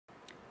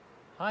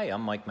Hi,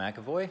 I'm Mike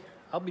McEvoy.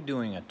 I'll be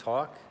doing a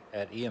talk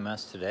at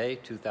EMS Today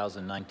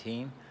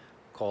 2019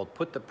 called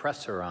Put the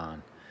Pressor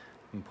On.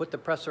 And Put the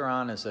Pressor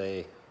On is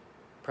a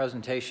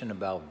presentation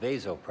about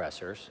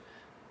vasopressors.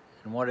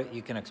 And what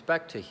you can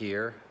expect to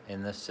hear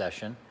in this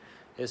session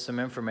is some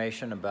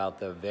information about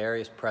the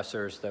various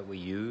pressors that we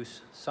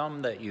use,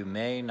 some that you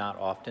may not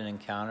often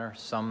encounter,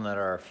 some that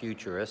are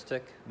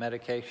futuristic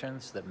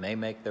medications that may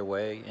make their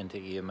way into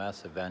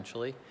EMS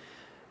eventually,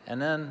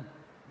 and then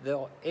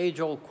the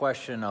age-old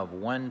question of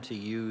when to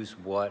use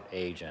what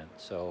agent.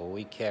 So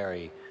we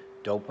carry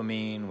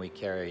dopamine, we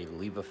carry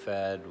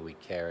levophed, we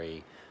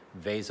carry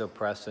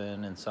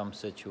vasopressin in some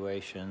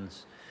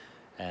situations,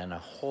 and a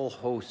whole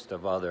host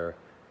of other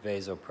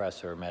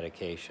vasopressor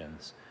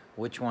medications.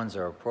 Which ones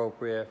are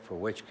appropriate for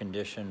which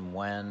condition,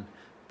 when?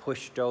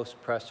 Push-dose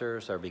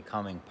pressors are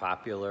becoming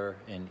popular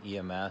in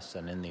EMS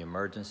and in the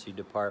emergency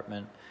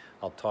department.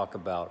 I'll talk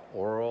about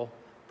oral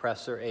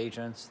pressor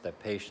agents that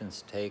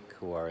patients take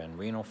who are in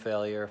renal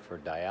failure for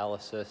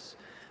dialysis,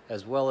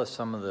 as well as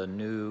some of the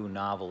new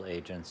novel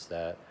agents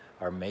that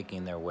are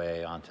making their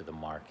way onto the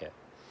market.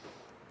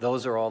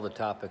 Those are all the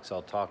topics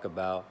I'll talk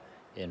about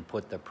in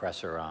Put the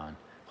Pressor On.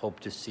 Hope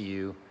to see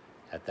you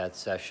at that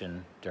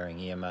session during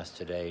EMS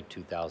Today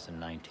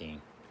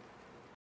 2019.